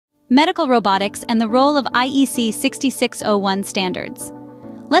medical robotics, and the role of IEC 60601 standards.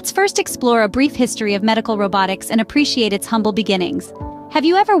 Let's first explore a brief history of medical robotics and appreciate its humble beginnings. Have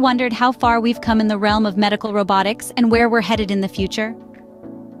you ever wondered how far we've come in the realm of medical robotics and where we're headed in the future?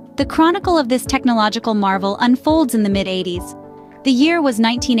 The chronicle of this technological marvel unfolds in the mid-80s. The year was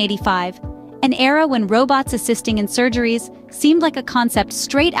 1985, an era when robots assisting in surgeries seemed like a concept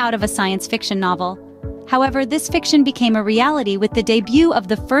straight out of a science fiction novel. However, this fiction became a reality with the debut of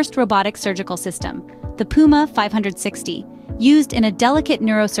the first robotic surgical system, the Puma 560, used in a delicate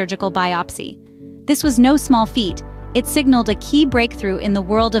neurosurgical biopsy. This was no small feat. It signaled a key breakthrough in the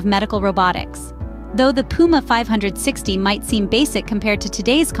world of medical robotics. Though the Puma 560 might seem basic compared to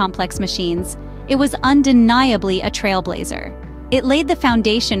today's complex machines, it was undeniably a trailblazer. It laid the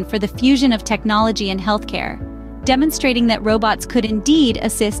foundation for the fusion of technology and healthcare, demonstrating that robots could indeed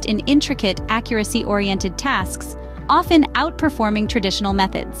assist in intricate, accuracy-oriented tasks, often outperforming traditional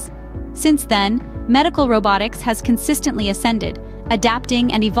methods. Since then, medical robotics has consistently ascended,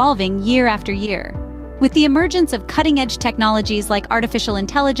 adapting and evolving year after year. With the emergence of cutting-edge technologies like artificial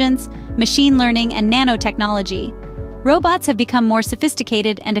intelligence, machine learning, and nanotechnology, robots have become more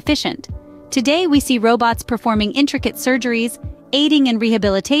sophisticated and efficient. Today, we see robots performing intricate surgeries, aiding in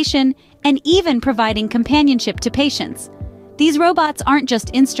rehabilitation, and even providing companionship to patients. These robots aren't just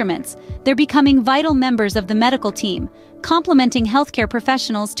instruments, they're becoming vital members of the medical team, complementing healthcare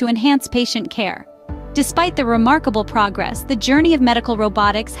professionals to enhance patient care. Despite the remarkable progress, the journey of medical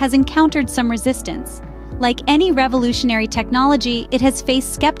robotics has encountered some resistance. Like any revolutionary technology, it has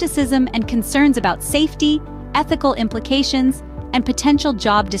faced skepticism and concerns about safety, ethical implications, and potential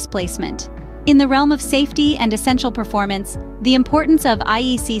job displacement. In the realm of safety and essential performance, the importance of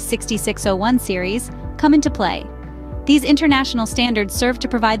IEC 60601 series come into play. These international standards serve to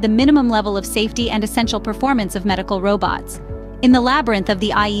provide the minimum level of safety and essential performance of medical robots. In the labyrinth of the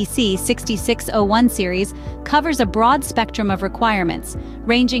IEC 60601 series covers a broad spectrum of requirements,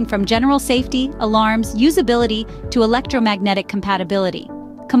 ranging from general safety, alarms, usability, to electromagnetic compatibility.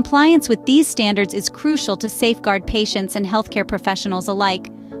 Compliance with these standards is crucial to safeguard patients and healthcare professionals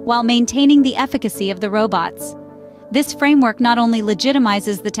alike, while maintaining the efficacy of the robots. This framework not only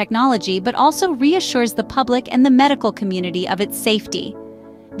legitimizes the technology but also reassures the public and the medical community of its safety.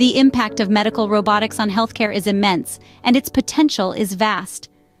 The impact of medical robotics on healthcare is immense, and its potential is vast.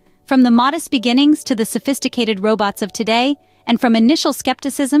 From the modest beginnings to the sophisticated robots of today, and from initial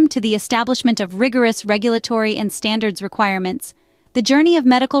skepticism to the establishment of rigorous regulatory and standards requirements, the journey of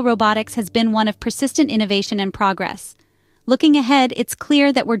medical robotics has been one of persistent innovation and progress. Looking ahead, it's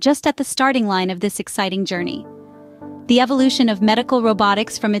clear that we're just at the starting line of this exciting journey. The evolution of medical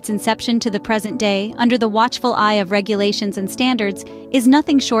robotics from its inception to the present day, under the watchful eye of regulations and standards, is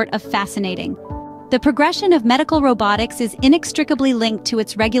nothing short of fascinating. The progression of medical robotics is inextricably linked to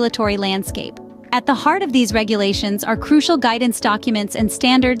its regulatory landscape. At the heart of these regulations are crucial guidance documents and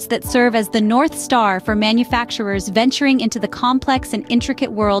standards that serve as the North Star for manufacturers venturing into the complex and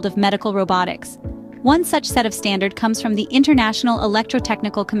intricate world of medical robotics. One such set of standard comes from the International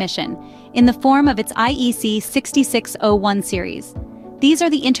Electrotechnical Commission, in the form of its IEC 60601 series. These are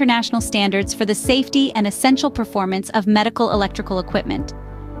the international standards for the safety and essential performance of medical electrical equipment.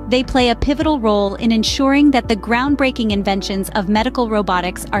 They play a pivotal role in ensuring that the groundbreaking inventions of medical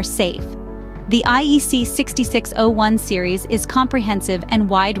robotics are safe. The IEC 60601 series is comprehensive and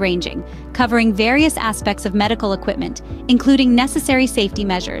wide-ranging, covering various aspects of medical equipment, including necessary safety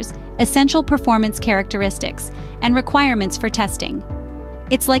measures, essential performance characteristics, and requirements for testing.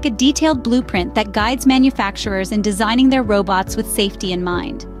 It's like a detailed blueprint that guides manufacturers in designing their robots with safety in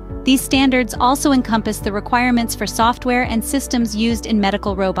mind. These standards also encompass the requirements for software and systems used in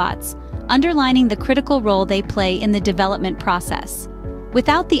medical robots, underlining the critical role they play in the development process.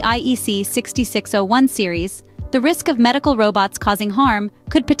 Without the IEC 60601 series, the risk of medical robots causing harm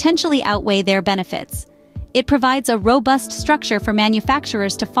could potentially outweigh their benefits. It provides a robust structure for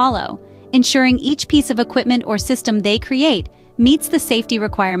manufacturers to follow, ensuring each piece of equipment or system they create meets the safety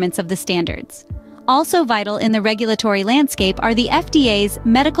requirements of the standards. Also vital in the regulatory landscape are the FDA's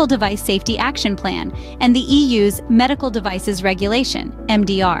Medical Device Safety Action Plan and the EU's Medical Devices Regulation,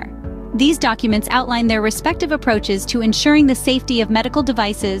 MDR. These documents outline their respective approaches to ensuring the safety of medical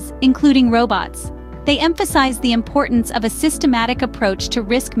devices, including robots. They emphasize the importance of a systematic approach to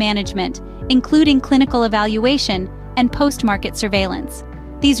risk management, including clinical evaluation and post-market surveillance.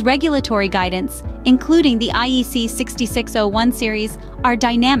 These regulatory guidance, including the IEC 60601 series, are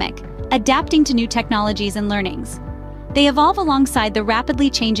dynamic, adapting to new technologies and learnings. They evolve alongside the rapidly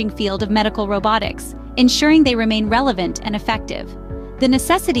changing field of medical robotics, ensuring they remain relevant and effective. The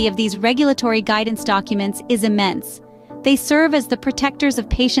necessity of these regulatory guidance documents is immense. They serve as the protectors of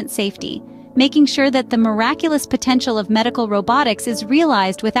patient safety, making sure that the miraculous potential of medical robotics is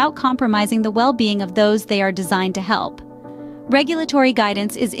realized without compromising the well-being of those they are designed to help. Regulatory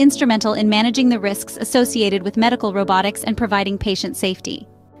guidance is instrumental in managing the risks associated with medical robotics and providing patient safety.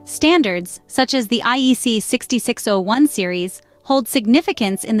 Standards, such as the IEC60601 series, hold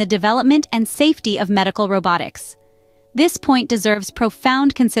significance in the development and safety of medical robotics. This point deserves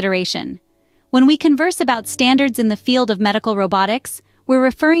profound consideration. When we converse about standards in the field of medical robotics, we're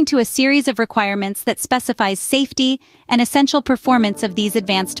referring to a series of requirements that specifies safety and essential performance of these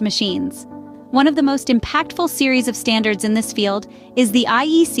advanced machines. One of the most impactful series of standards in this field is the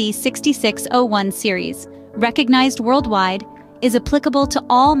IEC60601 series, recognized worldwide, is applicable to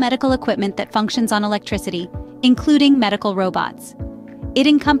all medical equipment that functions on electricity, including medical robots. It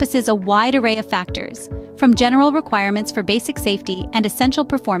encompasses a wide array of factors, from general requirements for basic safety and essential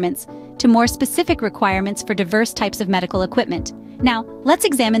performance to more specific requirements for diverse types of medical equipment. Now, let's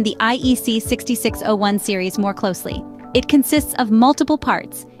examine the IEC60601 series more closely. It consists of multiple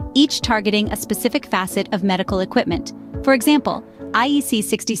parts, each targeting a specific facet of medical equipment. For example,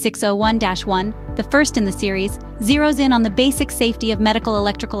 IEC60601-1, the first in the series, zeroes in on the basic safety of medical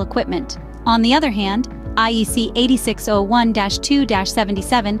electrical equipment. On the other hand,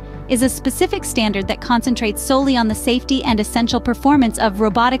 IEC8601-2-77 is a specific standard that concentrates solely on the safety and essential performance of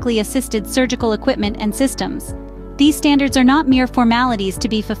robotically assisted surgical equipment and systems. These standards are not mere formalities to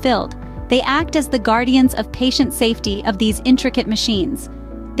be fulfilled. They act as the guardians of patient safety of these intricate machines.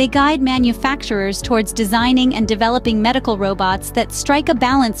 They guide manufacturers towards designing and developing medical robots that strike a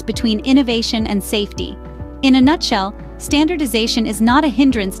balance between innovation and safety. In a nutshell, standardization is not a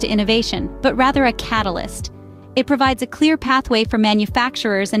hindrance to innovation, but rather a catalyst. It provides a clear pathway for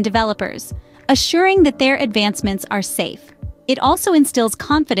manufacturers and developers, assuring that their advancements are safe. It also instills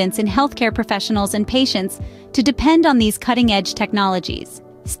confidence in healthcare professionals and patients to depend on these cutting-edge technologies.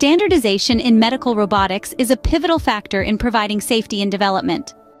 Standardization in medical robotics is a pivotal factor in providing safety and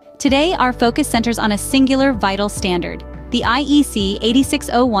development. Today, our focus centers on a singular vital standard, the IEC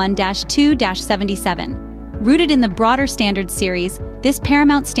 8601-2-77. Rooted in the broader standards series, this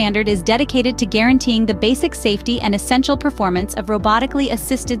paramount standard is dedicated to guaranteeing the basic safety and essential performance of robotically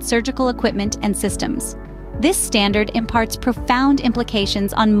assisted surgical equipment and systems. This standard imparts profound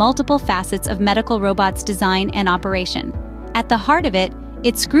implications on multiple facets of medical robots' design and operation. At the heart of it,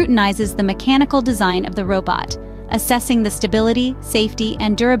 it scrutinizes the mechanical design of the robot, assessing the stability, safety,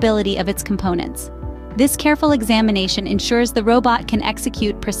 and durability of its components. This careful examination ensures the robot can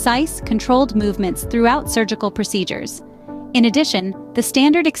execute precise, controlled movements throughout surgical procedures. In addition, the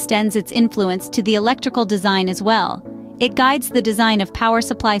standard extends its influence to the electrical design as well. It guides the design of power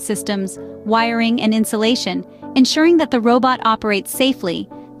supply systems, wiring, and insulation, ensuring that the robot operates safely,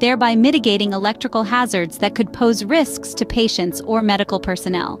 thereby mitigating electrical hazards that could pose risks to patients or medical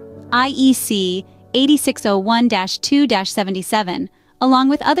personnel. IEC 8601-2-77, along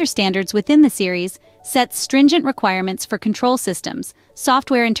with other standards within the series, sets stringent requirements for control systems,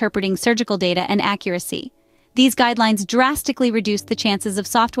 software interpreting surgical data, and accuracy. These guidelines drastically reduce the chances of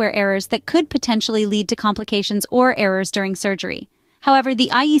software errors that could potentially lead to complications or errors during surgery. However, the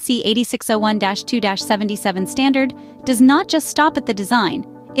IEC 8601-2-77 standard does not just stop at the design.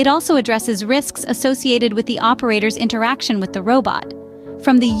 It also addresses risks associated with the operator's interaction with the robot.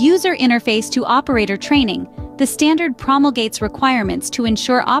 From the user interface to operator training, the standard promulgates requirements to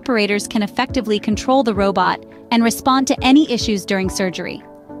ensure operators can effectively control the robot and respond to any issues during surgery.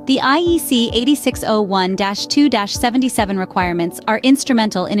 The IEC 8601-2-77 requirements are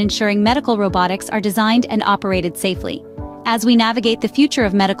instrumental in ensuring medical robotics are designed and operated safely. As we navigate the future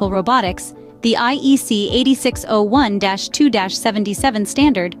of medical robotics, the IEC 8601-2-77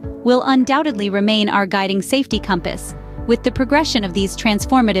 standard will undoubtedly remain our guiding safety compass, with the progression of these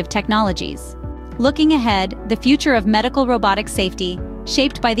transformative technologies. Looking ahead, the future of medical robotic safety,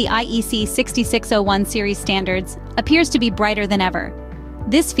 shaped by the IEC 6601 series standards, appears to be brighter than ever.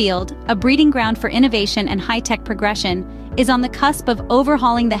 This field, a breeding ground for innovation and high-tech progression, is on the cusp of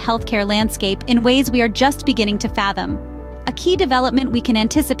overhauling the healthcare landscape in ways we are just beginning to fathom. A key development we can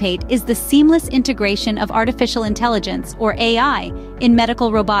anticipate is the seamless integration of artificial intelligence, or AI, in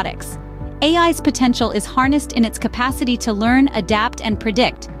medical robotics. AI's potential is harnessed in its capacity to learn, adapt, and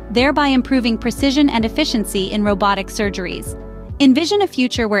predict, thereby improving precision and efficiency in robotic surgeries. Envision a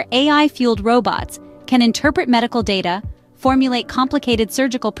future where AI-fueled robots can interpret medical data, formulate complicated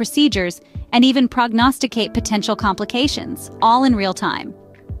surgical procedures, and even prognosticate potential complications, all in real time.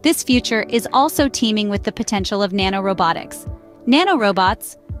 This future is also teeming with the potential of nanorobotics.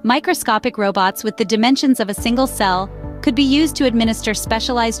 Nanorobots, microscopic robots with the dimensions of a single cell, could be used to administer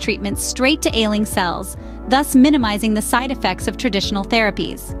specialized treatments straight to ailing cells, thus minimizing the side effects of traditional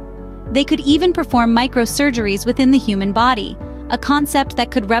therapies. They could even perform microsurgeries within the human body, a concept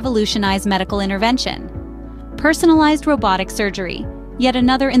that could revolutionize medical intervention. Personalized robotic surgery, yet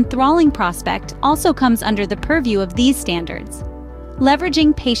another enthralling prospect, also comes under the purview of these standards.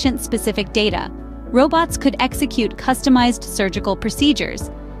 Leveraging patient-specific data, robots could execute customized surgical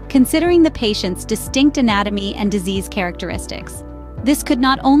procedures, considering the patient's distinct anatomy and disease characteristics. This could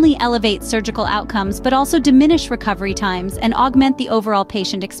not only elevate surgical outcomes but also diminish recovery times and augment the overall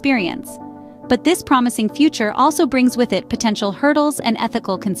patient experience. But this promising future also brings with it potential hurdles and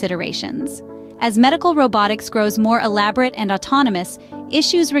ethical considerations. As medical robotics grows more elaborate and autonomous,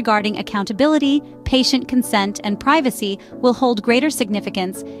 issues regarding accountability, patient consent, and privacy will hold greater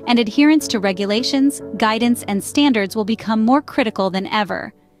significance, and adherence to regulations, guidance, and standards will become more critical than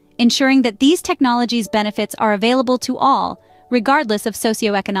ever. Ensuring that these technologies' benefits are available to all, regardless of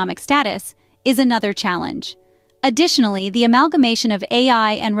socioeconomic status, is another challenge. Additionally, the amalgamation of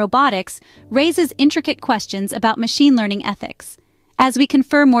AI and robotics raises intricate questions about machine learning ethics. As we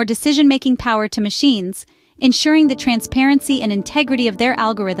confer more decision-making power to machines, ensuring the transparency and integrity of their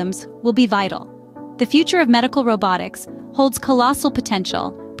algorithms will be vital. The future of medical robotics holds colossal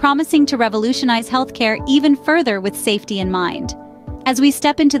potential, promising to revolutionize healthcare even further with safety in mind. As we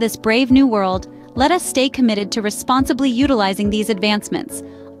step into this brave new world, let us stay committed to responsibly utilizing these advancements,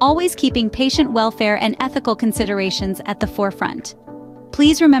 always keeping patient welfare and ethical considerations at the forefront.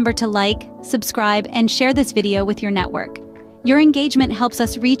 Please remember to like, subscribe, and share this video with your network. Your engagement helps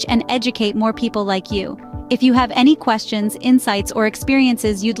us reach and educate more people like you. If you have any questions, insights, or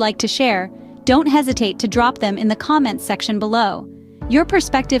experiences you'd like to share, don't hesitate to drop them in the comments section below. Your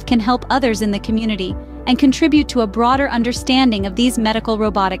perspective can help others in the community and contribute to a broader understanding of these medical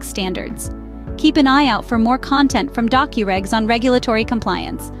robotics standards. Keep an eye out for more content from DocuRegs on regulatory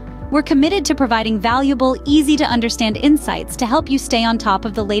compliance. We're committed to providing valuable, easy-to-understand insights to help you stay on top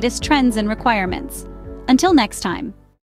of the latest trends and requirements. Until next time.